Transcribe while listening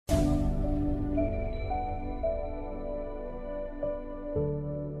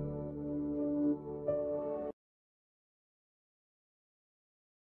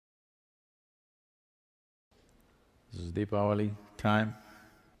It's Diwali time.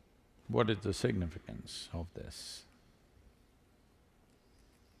 What is the significance of this?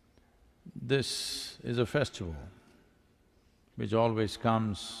 This is a festival which always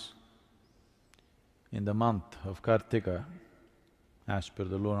comes in the month of Kartika as per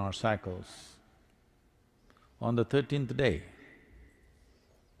the lunar cycles. On the 13th day,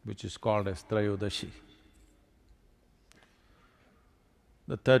 which is called as Trayodashi.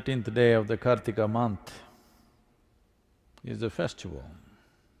 The 13th day of the Kartika month is a festival.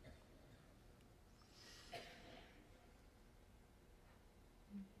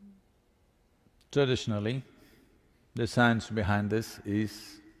 Traditionally, the science behind this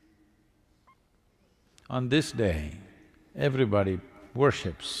is, on this day, everybody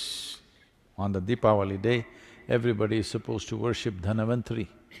worships. On the Deepavali day, everybody is supposed to worship Dhanavantari,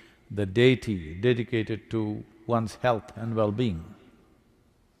 the deity dedicated to one's health and well-being.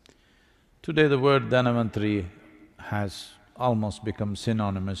 Today the word Dhanavantari has almost become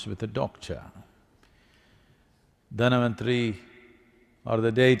synonymous with a doctor. Dhanavantari or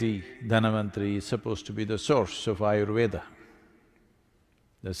the deity Dhanavantari is supposed to be the source of Ayurveda,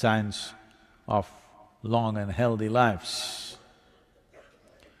 the science of long and healthy lives.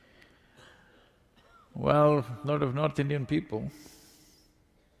 Well, lot of North Indian people,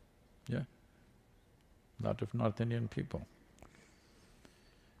 lot of North Indian people.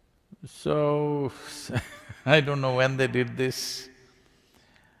 So, I don't know when they did this,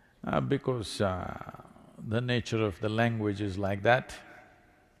 because the nature of the language is like that.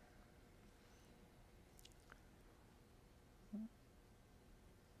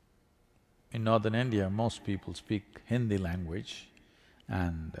 In northern India, most people speak Hindi language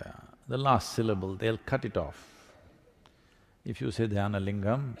and the last syllable, they'll cut it off. If you say Dhyana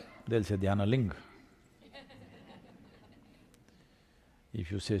Lingam, they'll say Dhyana Ling. If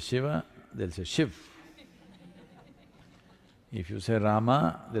you say Shiva, they'll say Shiv. If you say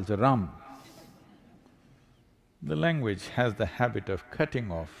Rama, they'll say Ram. The language has the habit of cutting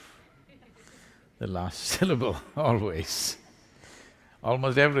off the last syllable always,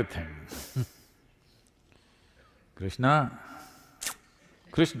 almost everything. Krishna,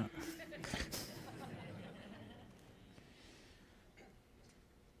 Krishna.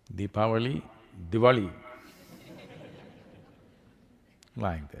 Deepavali, Diwali.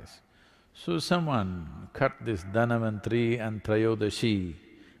 Like this. So someone cut this Dhanavantari and Trayodashi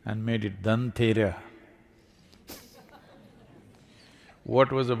and made it Dhantera.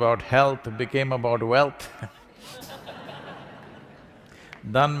 What was about health became about wealth.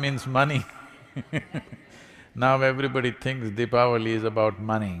 Dhan means money. Now everybody thinks Deepavali is about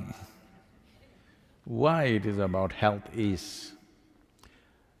money. Why it is about health is,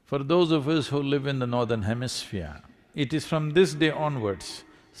 for those of us who live in the northern hemisphere, it is from this day onwards,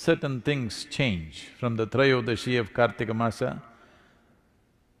 certain things change. From the Trayodashi of Kartika Masa,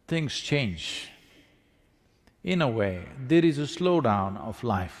 things change. In a way, there is a slowdown of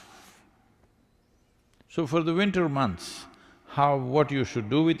life. So for the winter months, what you should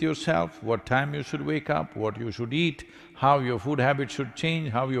do with yourself, what time you should wake up, what you should eat, how your food habits should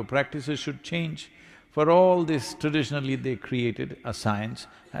change, how your practices should change, for all this traditionally they created a science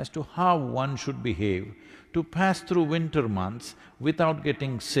as to how one should behave to pass through winter months without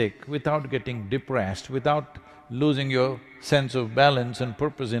getting sick, without getting depressed, without losing your sense of balance and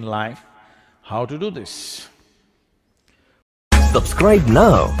purpose in life. How to do this? Subscribe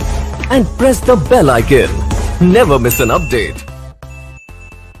now and press the bell icon. Never miss an update.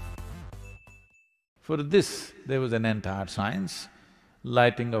 For this, there was an entire science.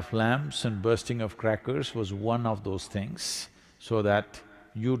 Lighting of lamps and bursting of crackers was one of those things, so that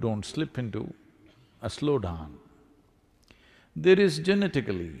you don't slip into a slowdown. There is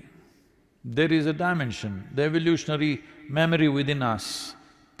genetically, there is a dimension, the evolutionary memory within us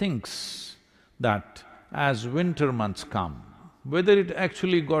thinks that as winter months come, whether it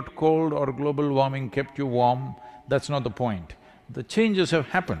actually got cold or global warming kept you warm, that's not the point. The changes have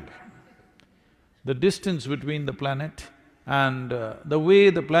happened. The distance between the planet and the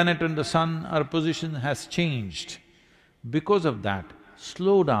way the planet and the sun are positioned has changed. Because of that,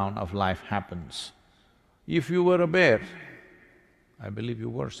 slowdown of life happens. If you were a bear, I believe you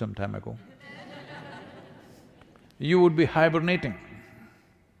were some time ago, you would be hibernating.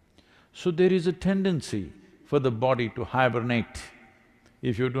 So there is a tendency for the body to hibernate.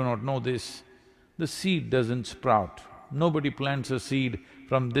 If you do not know this, the seed doesn't sprout. Nobody plants a seed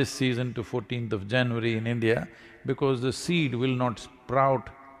from this season to 14th of January in India because the seed will not sprout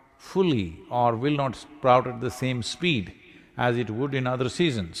fully or will not sprout at the same speed as it would in other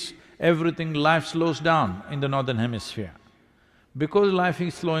seasons. Everything, life slows down in the northern hemisphere. Because life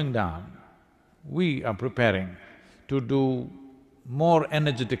is slowing down, we are preparing to do more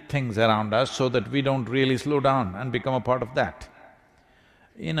energetic things around us so that we don't really slow down and become a part of that.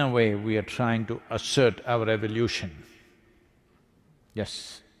 In a way, we are trying to assert our evolution.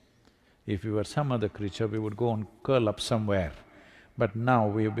 Yes, if we were some other creature, we would go and curl up somewhere. But now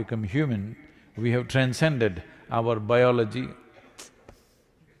we have become human, we have transcended our biology.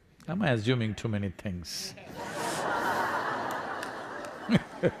 Am I assuming too many things?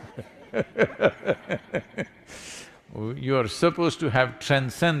 You are supposed to have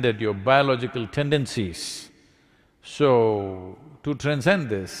transcended your biological tendencies. So, to transcend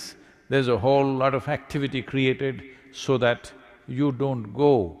this, there's a whole lot of activity created so that you don't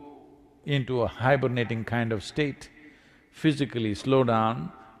go into a hibernating kind of state. Physically slow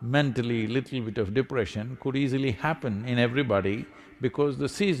down, mentally little bit of depression could easily happen in everybody because the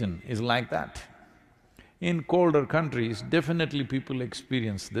season is like that. In colder countries, definitely people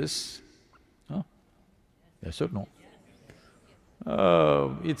experience this. Huh? Yes or no?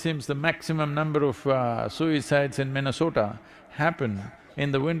 It seems the maximum number of suicides in Minnesota happen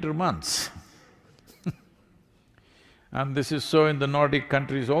in the winter months. And this is so in the Nordic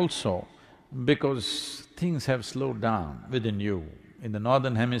countries also, because things have slowed down within you. In the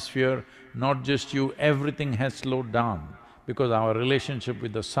northern hemisphere, not just you, everything has slowed down because our relationship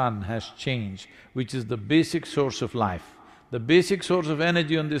with the sun has changed, which is the basic source of life. The basic source of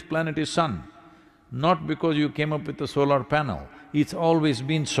energy on this planet is sun, not because you came up with a solar panel, it's always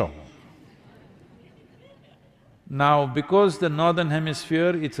been so. Now, because the northern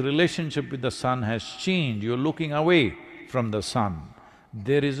hemisphere, its relationship with the sun has changed, you're looking away from the sun,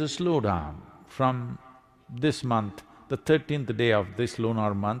 there is a slowdown from this month, the 13th day of this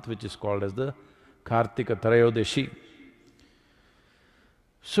lunar month, which is called as the Kartika Trayodashi.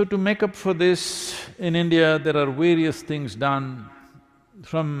 So to make up for this, in India there are various things done.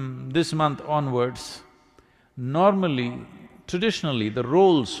 From this month onwards, normally, traditionally, the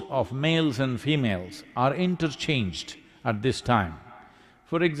roles of males and females are interchanged at this time.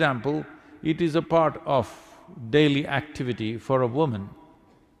 For example, it is a part of daily activity for a woman,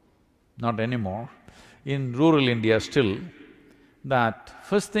 not anymore, in rural India still, that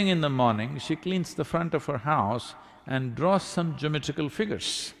first thing in the morning, she cleans the front of her house and draws some geometrical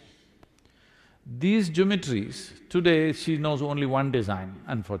figures. These geometries, today she knows only one design,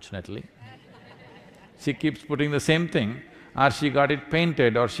 unfortunately. She keeps putting the same thing, or she got it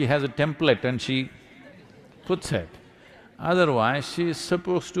painted, or she has a template and she puts it. Otherwise, she is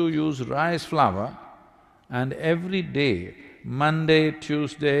supposed to use rice flour, and every day, Monday,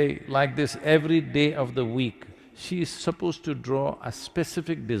 Tuesday, like this, every day of the week, she is supposed to draw a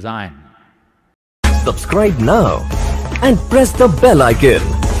specific design. Subscribe now and press the bell icon.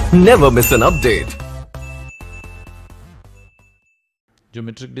 Never miss an update.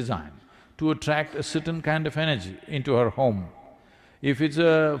 Geometric design, to attract a certain kind of energy into her home. If it's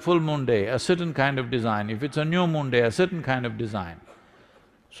a full moon day, a certain kind of design, if it's a new moon day, a certain kind of design.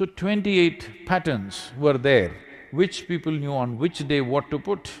 So 28 patterns were there, which people knew on which day what to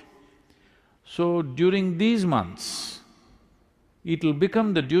put. So during these months, it'll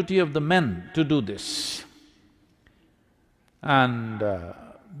become the duty of the men to do this. And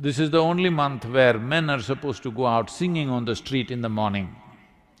this is the only month where men are supposed to go out singing on the street in the morning.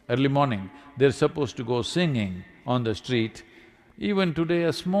 Early morning, they're supposed to go singing on the street. Even today,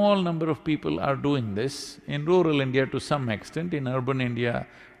 a small number of people are doing this. In rural India to some extent, in urban India,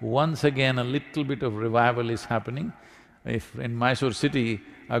 once again a little bit of revival is happening. If in Mysore city,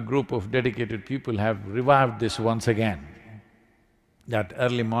 a group of dedicated people have revived this once again. That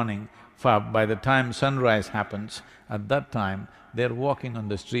early morning, by the time sunrise happens, at that time, they're walking on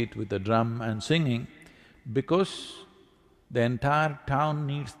the street with a drum and singing because the entire town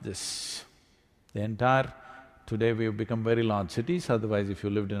needs this. Today we've become very large cities, otherwise if you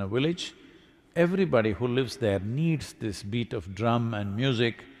lived in a village, everybody who lives there needs this beat of drum and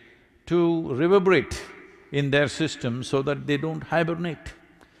music to reverberate in their system so that they don't hibernate,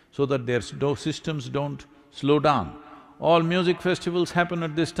 so that their systems don't slow down. All music festivals happen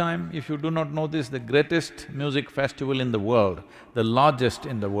at this time. If you do not know this, the greatest music festival in the world, the largest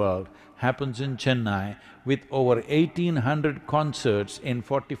in the world, happens in Chennai with over 1800 concerts in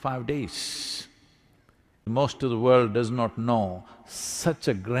 45 days. Most of the world does not know such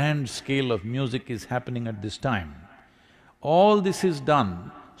a grand scale of music is happening at this time. All this is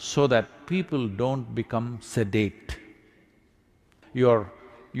done so that people don't become sedate. Your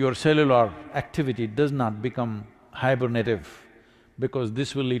cellular activity does not become hibernative, because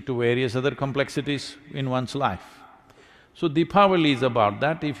this will lead to various other complexities in one's life. So Deepavali is about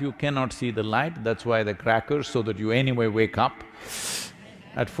that. If you cannot see the light, that's why the crackers, so that you anyway wake up.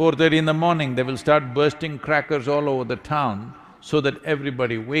 At 4:30 in the morning, they will start bursting crackers all over the town so that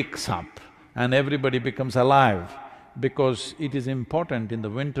everybody wakes up and everybody becomes alive, because it is important in the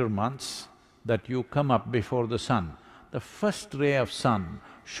winter months that you come up before the sun. The first ray of sun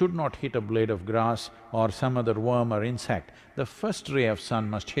should not hit a blade of grass or some other worm or insect. The first ray of sun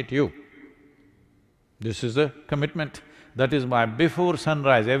must hit you. This is a commitment. That is why before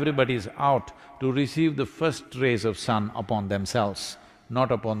sunrise, everybody is out to receive the first rays of sun upon themselves,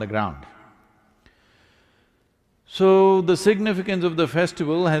 not upon the ground. So, the significance of the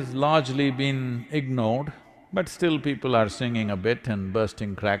festival has largely been ignored, but still people are singing a bit and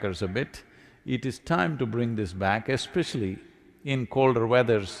bursting crackers a bit. It is time to bring this back, especially in colder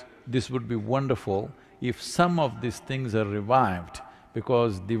weathers. This would be wonderful if some of these things are revived,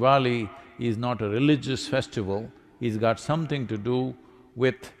 because Diwali is not a religious festival, it's got something to do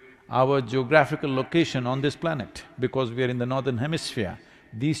with our geographical location on this planet. Because we are in the northern hemisphere,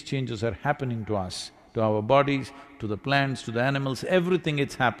 these changes are happening to us, to our bodies, to the plants, to the animals, everything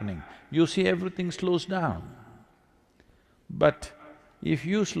is happening. You see, everything slows down. But if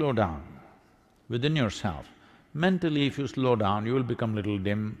you slow down within yourself, mentally if you slow down, you will become little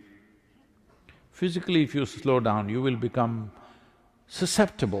dim. Physically if you slow down, you will become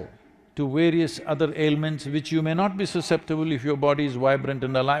susceptible to various other ailments which you may not be susceptible if your body is vibrant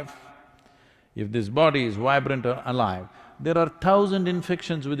and alive. If this body is vibrant and alive, there are 1,000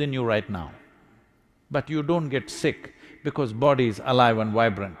 infections within you right now, but you don't get sick because body is alive and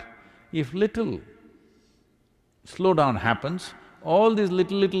vibrant. If little slowdown happens, all these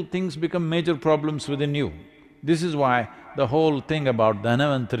little things become major problems within you. This is why the whole thing about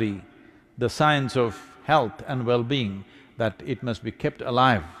Dhanavantari, the science of health and well-being, that it must be kept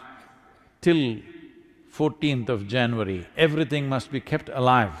alive till 14th of January, everything must be kept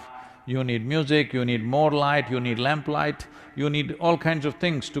alive. You need music, you need more light, you need lamplight, you need all kinds of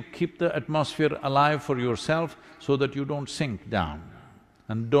things to keep the atmosphere alive for yourself so that you don't sink down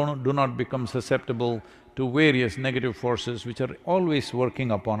and do not become susceptible to various negative forces which are always working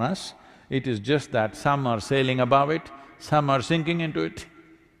upon us. It is just that some are sailing above it, some are sinking into it.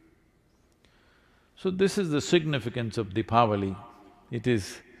 So this is the significance of Deepavali. It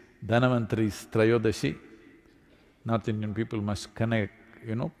is Dhanavantari's Trayodashi. North Indian people must connect,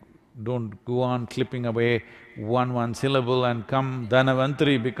 don't go on clipping away one syllable and come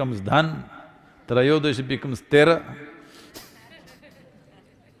Dhanavantari becomes Dhan, Trayodashi becomes Tera.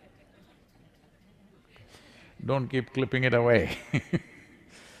 Don't keep clipping it away.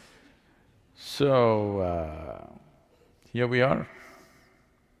 So, here we are.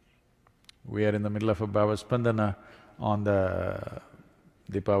 We are in the middle of a Bhavaspandana on the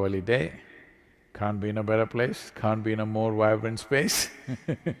Deepavali day. Can't be in a better place, can't be in a more vibrant space.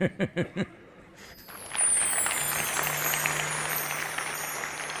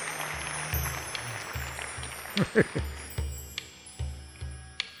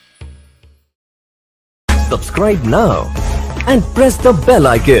 Subscribe now and press the bell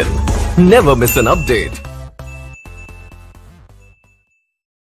icon. Never miss an update.